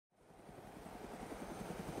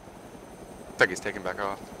think he's taking back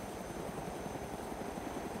off.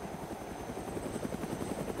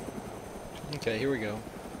 Okay, here we go.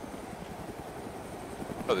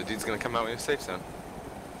 Oh, the dude's gonna come out in a safe zone.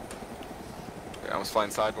 I was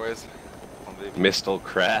flying sideways. Mistle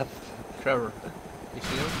Craft. Trevor, you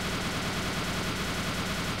see him?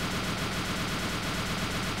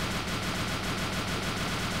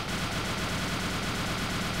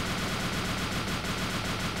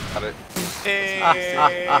 Got it.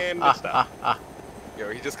 And stop. Yo,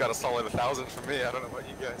 he just got a solid 1,000 from me. I don't know about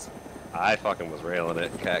you guys. I fucking was railing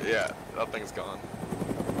it. Cack. Yeah, that thing's gone.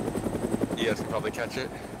 You guys can probably catch it.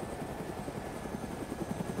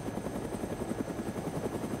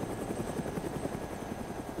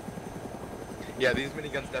 Yeah, these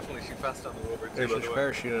miniguns definitely shoot fast on the over too. There's his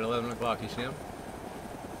parachute at 11 o'clock. You see him?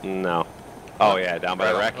 No. Oh yeah, down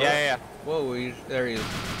by the wreck. Oh. Yeah. Whoa, there he is.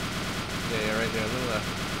 Yeah, right there, a little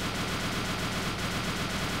left.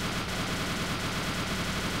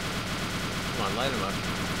 Come on, light him up.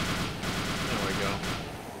 There we go.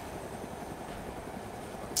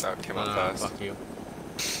 That came out fast. Fuck you.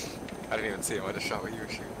 I didn't even see him. I just shot what you were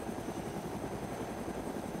shooting.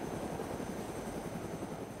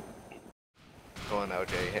 Go on,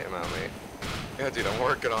 LJ, hit him at me. Yeah, dude, I'm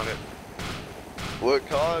working on it. What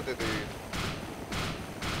kind of dude?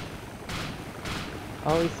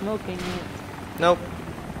 Oh, he's smoking it. Nope.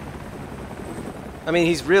 I mean,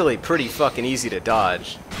 he's really pretty fucking easy to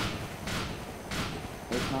dodge.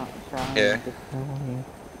 He's not trying Yeah. to kill you.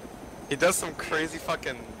 He does some crazy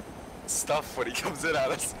fucking stuff when he comes in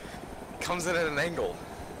at us. He comes in at an angle.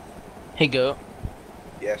 Hey, go.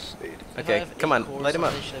 Yes, dude. Okay, come on, light him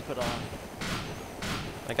up. Should I put on?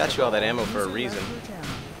 I got you all that ammo for a reason.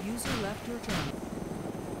 User left your channel.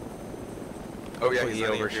 Oh yeah, Hopefully he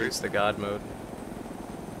letting you overshoots the god mode.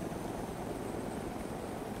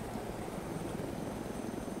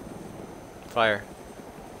 Fire.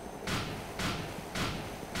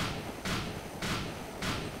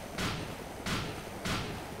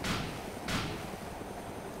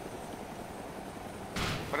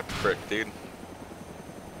 What a prick, dude.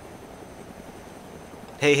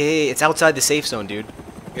 Hey, hey, it's outside the safe zone, dude.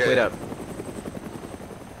 Yeah, Wait yeah. up.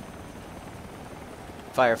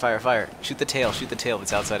 Fire, fire, fire. Shoot the tail, shoot the tail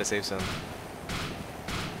that's outside a safe zone.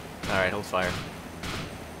 Alright, hold fire.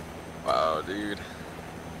 Wow, dude.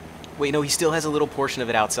 Wait, no, he still has a little portion of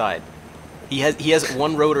it outside. He has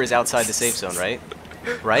one rotor is outside the safe zone, right?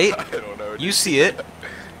 Right? I don't know. You dude. see it.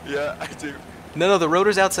 Yeah, I do. No, the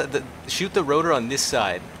rotor's outside. Shoot the rotor on this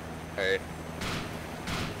side. Hey.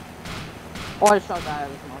 Oh, I shot that. I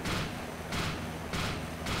was smoking.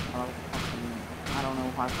 Oh, fucking, I don't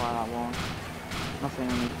know how far that was. Nothing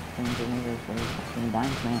on these things in here, so it's fucking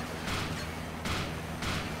dimes, man.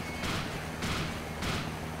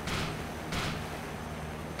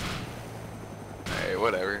 Hey,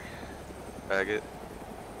 whatever. Bag it.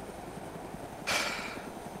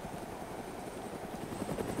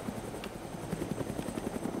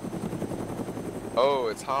 Oh,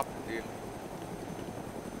 it's hopping, dude.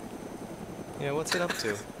 Yeah, what's it up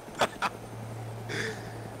to?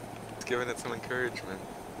 It's giving it some encouragement.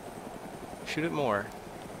 Shoot it more.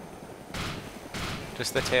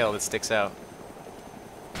 Just the tail that sticks out.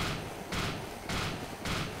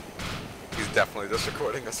 He's definitely just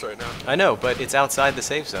recording us right now. I know, but it's outside the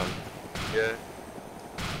safe zone. Yeah.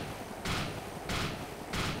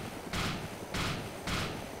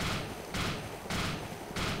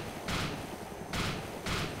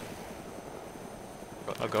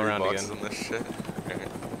 I'll go around again. In this shit.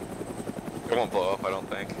 It won't blow up, I don't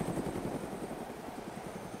think.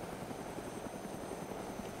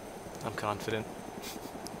 I'm confident.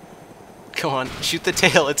 Go on, shoot the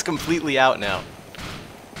tail. It's completely out now.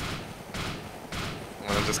 I'm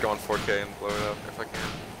gonna just go on 4K and blow it up if I can.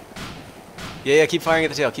 Yeah, keep firing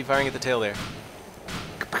at the tail. Keep firing at the tail there.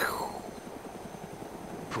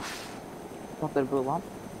 Thought they blew up.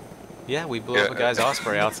 Yeah, we blew up a guy's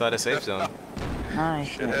Osprey outside a safe zone.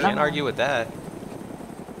 Nice. Can't argue with that.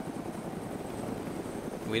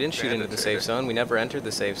 We didn't shoot into the safe zone. We never entered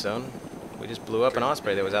the safe zone. We just blew up an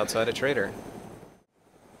Osprey that was outside a trader.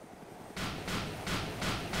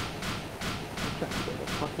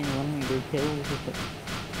 Fucking 1 meter kills.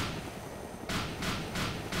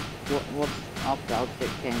 What's up the outfit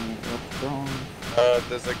canyon? What's wrong?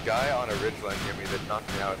 There's a guy on a ridgeline near me that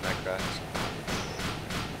knocked me out in that crash.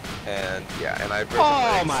 And yeah, and I broke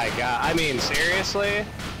Oh legs. my god! I mean, seriously?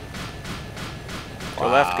 Go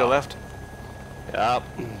left, go left. Yep,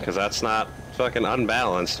 because that's not fucking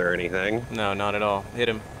unbalanced or anything. No, not at all. Hit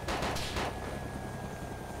him.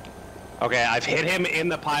 Okay, I've hit him in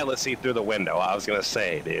the pilot seat through the window. I was gonna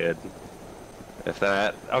say, dude. If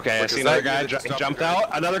that. Okay, I Look, see is another that you guy that just jumped dropped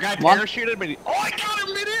out. Another guy What? parachuted, but oh, I got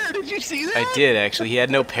him midair. Did you see that? I did actually. He had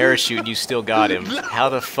no parachute. And you still got him. How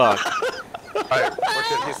the fuck? Alright,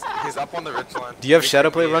 look, he's up on the ridge line. Do you have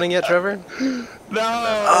Shadowplay running yet, Trevor? No.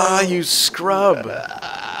 Ah, you scrub.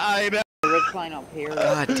 I know. The ridge line up here.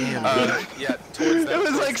 God damn. Yeah, towards them. It was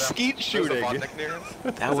towards like them. skeet There's a shooting. Vodnik near him.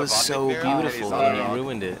 That There's a was Vodnik so near him, and beautiful, he's on and a you rock.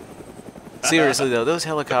 ruined it. Seriously though, those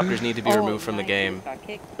helicopters need to be removed from the nice, game. got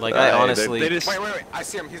kicked. Like I honestly. They just, Wait, I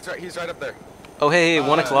see him. He's right up there. Oh hey,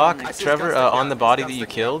 1 o'clock, I see his Trevor, gun sticking on the out, body his that gun you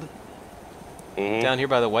sticking killed, Mhm. down here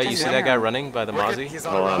by the white. You see that guy running by the Look at- Mozzie? He's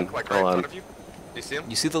on Hold a on, rock, like right in hold front on. of you. Do you see him?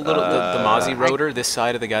 You see the little the Mozzie rotor this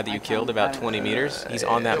side of the guy that you killed about 20 meters? He's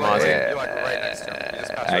on that You're like, Mozzie. you're like right next to him. You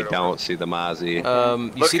just passed I right over don't him. see the Mozzie.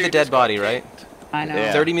 You Look, see he the just dead got body, right? kicked. I know.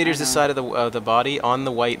 Yeah. 30 meters I this know. side of the body on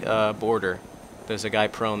the white border. There's a guy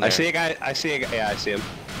prone there. I see a guy. I see a guy. Yeah, I see him.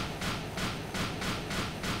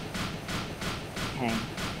 Okay,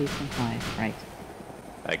 peace and quiet, right.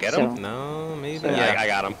 I get So- him. No, maybe. So- Yeah. I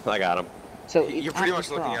got him. I got him. So You're pretty much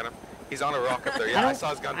looking at him. He's on a rock up there. I Yeah, I don't- saw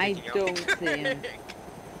his gun I peeking out. don't see him.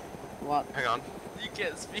 What? Hang on. You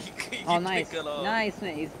can't speak. You Oh, nice. pick it up. Nice,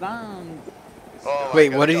 mate. He's bombed. Oh my Wait,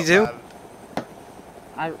 God, what did I he got do?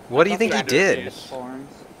 banned. What do you I think he thought did? were the forums.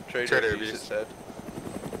 Trader abuse, abuse. it said.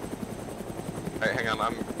 Alright, hang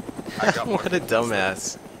on. I got What a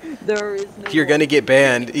dumbass. There is no. You're gonna get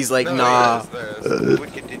banned. He's like, No, nah. there is.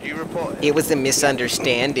 Wicked, did you report him? It was a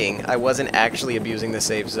misunderstanding. I wasn't actually abusing the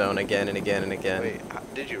safe zone again and again and again. Wait,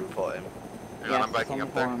 did you report him? Hang on, Yes, I'm it's on backing the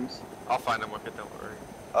up there. forums. I'll find him with it, don't worry.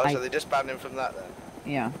 Oh, I- so they just banned him from that then?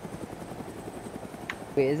 Yeah.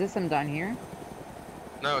 Wait, is this him down here?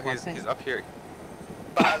 No, One he's thing. up here.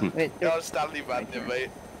 Banned. Wait, No, Stanley banned him, mate.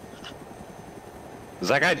 Is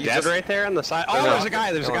that guy You dead just- right there on the side? Oh, No, there's a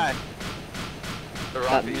guy. There's a no. guy. The rock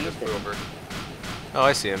That that you just means flew it. over. Oh,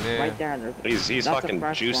 I see him. Yeah. right there. He's That's a fucking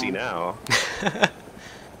fresh juicy one. now.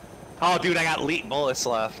 Oh, dude, I got elite bullets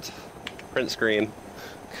left. Print screen.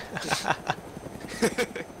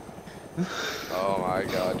 Oh my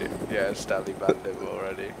God, dude. Yeah, Stanley banned him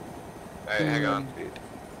already. Hey, hang on. Dude.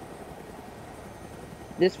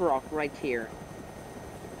 This rock right here.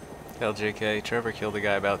 LJK, Trevor killed a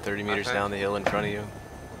guy about 30 meters Okay. down the hill in front of you.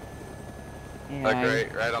 Yeah,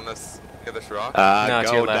 Like right on this rock. No,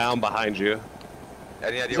 to your Go left. down behind you.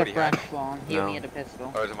 Any He's idea a what he had? fresh spawn. He No. only had a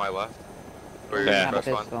pistol. Or to my left? Where He your Yeah. had a first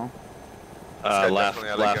one? pistol. This guy Left, definitely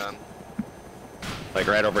had a left. gun. Like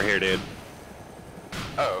right over here, dude.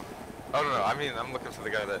 Oh. Oh no, I mean I'm looking for the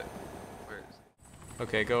guy that. Where is he?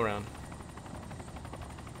 Okay, go around.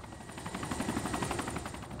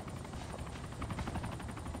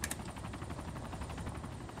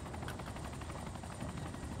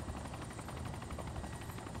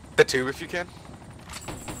 The tube if you can.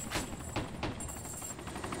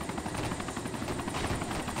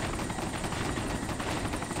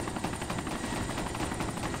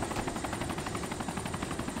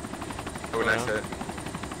 Oh, nice hit.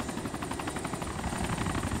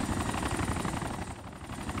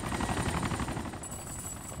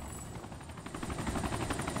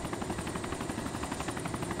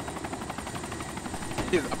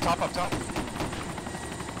 He's up top, up top.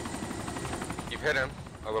 You've hit him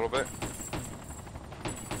a little bit.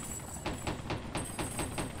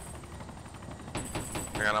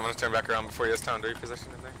 Hang on, I'm gonna turn back around before he has time to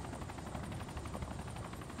reposition in there.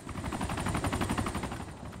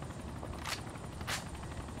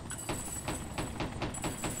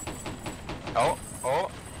 Oh,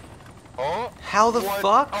 oh, oh. How the What?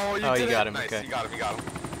 fuck? Oh, you Oh, did you got it. him, Nice, okay. you got him, you got him.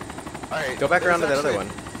 Alright. Go back around to that there's other one.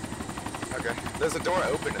 actually- Okay. There's a door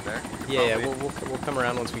open in there. You could Yeah, probably- we'll come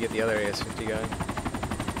around once we get the other AS-50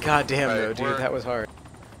 guy. God damn Right, though, dude, we're- that was hard.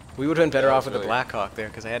 We would have been better Yeah, off it with was the really- Blackhawk there,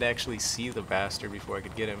 because I had to actually see the bastard before I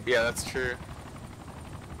could get him. Yeah, that's true.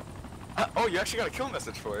 Oh, you actually got a kill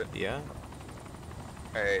message for it. Yeah?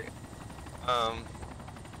 Alright. I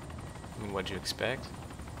mean, what'd you expect?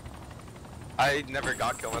 I never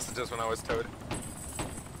got kill messages when I was towed.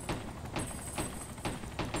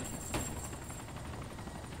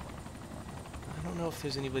 I don't know if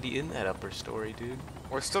there's anybody in that upper story, dude.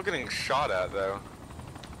 We're still getting shot at though.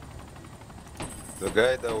 The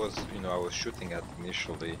guy that was, I was shooting at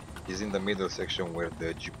initially, he's in the middle section where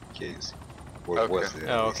the GPK is. Or Okay. was there,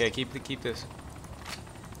 at Oh, least. okay, keep this.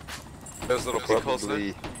 Those little peepholes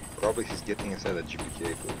there. Probably he's getting inside the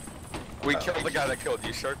GPK, but We killed the guy that killed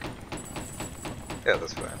you, Shark. yeah,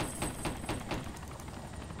 that's fine.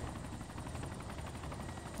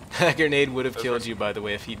 That grenade would have Those killed were- you, by the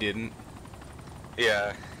way, if he didn't.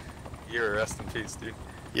 Yeah. You're rest in peace, dude.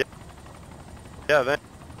 Yeah,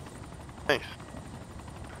 thanks.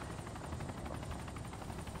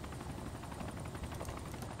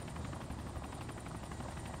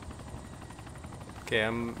 Okay,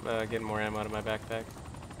 I'm getting more ammo out of my backpack.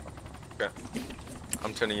 Okay.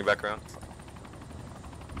 I'm turning you back around.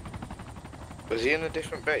 Was he in a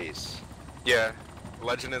different base? Yeah.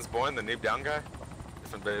 Legend is born, the noob down guy.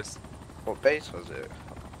 Different base. What base was it?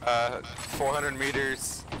 400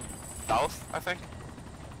 meters south, I think.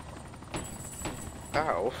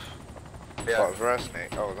 South? Yeah. What,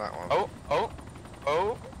 Vrasnik? Oh, that one.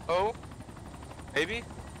 Oh. Maybe?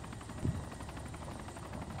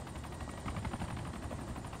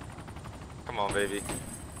 Come on, baby.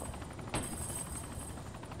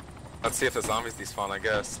 Let's see if the zombies despawn, I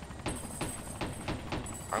guess.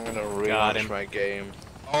 I'm gonna Got relaunch him. my game.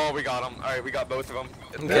 Oh, we got them. Alright, we got both of them.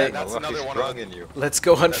 Okay. That's Luck is another one strong of them. in you. Let's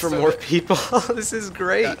go hunt for so more good. people. This is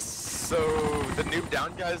great. Yeah, so, the noob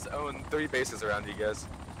down guys own 3 bases around you guys.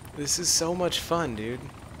 This is so much fun, dude.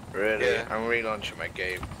 Really? Yeah. I'm relaunching my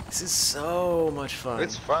game. This is so much fun.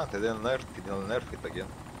 It's fun. They'll nerf it again.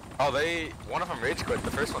 Oh, one of them rage quit.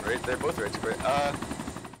 The first one, they're both rage quit.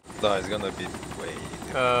 No, it's gonna be way.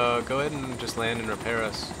 Go ahead and just land and repair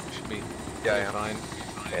us. Should be Yeah, fine.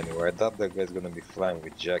 Anyway, I thought that guy's gonna be flying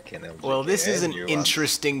with Jack and LJ. Well, this is an you,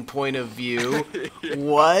 interesting point of view.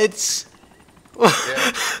 What?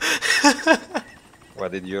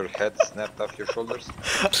 What, did your head snap off your shoulders?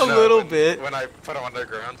 A No, little when- bit. When I put them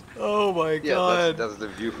underground. Oh my Yeah, god. that's the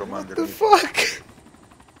view from What the underneath. fuck?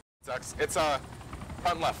 It's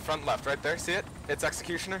front left, right there. See it? It's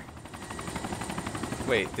Executioner.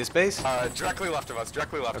 Wait, this base? Directly left of us.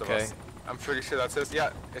 Directly left of Okay. us. I'm pretty sure that's his.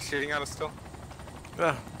 Yeah, it's shooting at us still.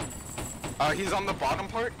 Ah, He's on the bottom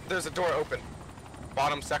part. There's a door open.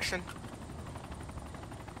 Bottom section.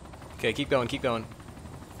 okay, keep going, keep going.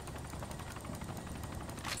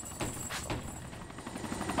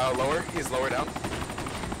 Lower. He's lower down.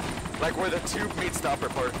 Like where the tube meets the upper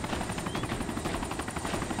part.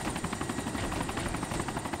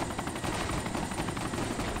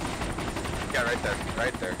 Yeah, right there.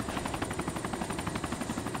 Right there.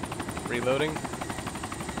 Reloading.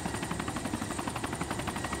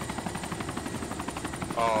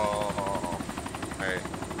 Oh. Alright.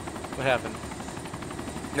 What happened?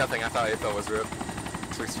 Nothing. I thought AFL was ripped.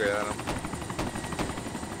 Took straight at him.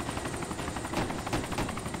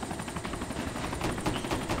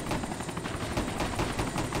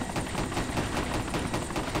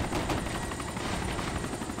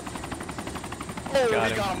 Oh, Got we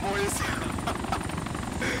him. got him, boys.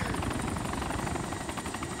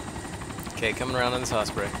 Okay, coming around on this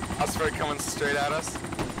Osprey. Osprey coming straight at us.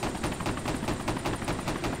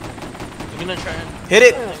 I'm gonna try and. Hit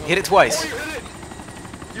it! Hit it Oh, twice. you hit it!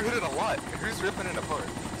 You hit it a lot. Who's ripping it apart?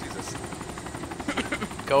 Jesus.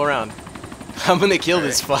 Go around. I'm gonna kill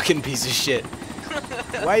this fucking piece of shit.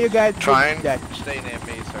 Why you guys Try and that? stay near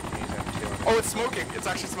me so I can use M2. Oh, it's smoking. It's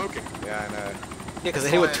actually smoking. Yeah, I know. Yeah, because I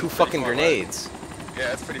hit it with 2 fucking grenades.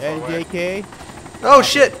 Yeah, it's pretty far away. NJK? Oh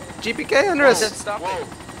shit! GPK under us! Stop Whoa.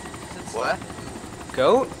 What?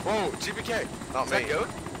 Goat? Whoa, GPK. Not Is that me. goat?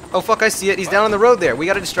 Oh fuck, I see it. He's down on the road there. We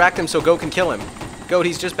gotta distract him so Goat can kill him. Goat,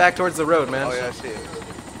 he's just back towards the road, man. Oh yeah, I see it.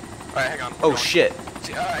 Alright, hang on. Oh shit.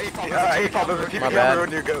 My bad. Road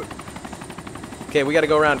near goat. Okay, we gotta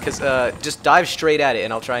go around, because just dive straight at it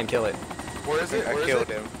and I'll try and kill it. Where is it? I Where is killed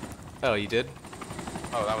it? him. Oh, you did?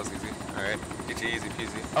 Oh, that was easy. Alright. Get you easy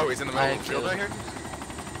peasy. Oh, he's in the middle I of the field killed right here?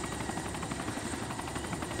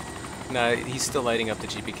 Nah, he's still lighting up the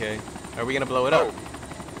GPK. Are we gonna blow it up?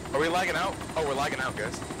 Oh. Are we lagging out? Oh, we're lagging out,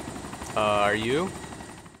 guys. Are you?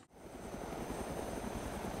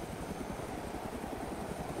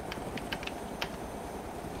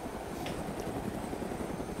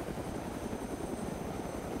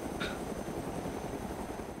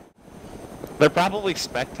 They're probably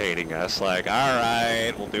spectating us, like,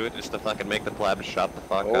 alright, we'll do it just to fucking make the pleb shut the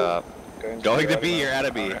fuck up. Going to be your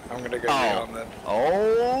enemy. Alright, I'm gonna go Oh. rearm then.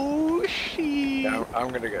 Oh, shit. Yeah, I'm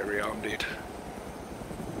gonna get rearmed, dude.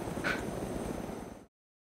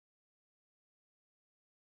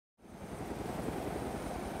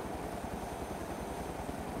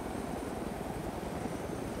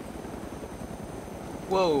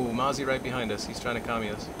 Whoa, Mozzie right behind us. He's trying to commie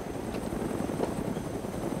us.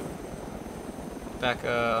 Back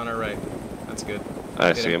on our right. That's good. I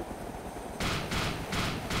Hit see him.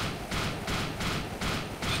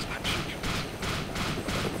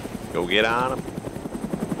 Go get on him.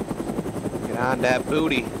 Get on that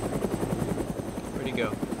booty. Where'd he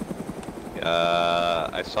go?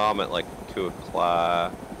 I saw him at like 2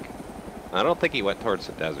 o'clock. I don't think he went towards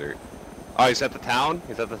the desert. Oh, he's at the town?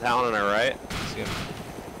 He's at the town on our right? See him.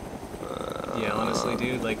 Yeah, honestly,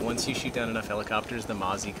 dude, like, once you shoot down enough helicopters, the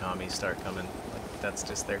Mozzie commies start coming. Like, that's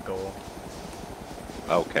just their goal.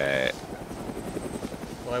 Okay.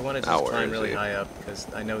 Well, I wanted to Now just where climb is really he? high up because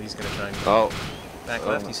I know he's gonna try and Oh, back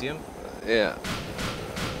left. You see him? yeah.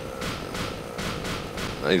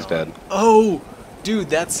 He's dead. Oh, dude,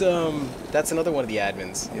 that's another one of the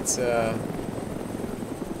admins. It's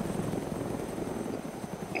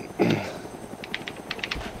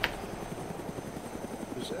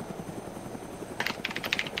Who's that?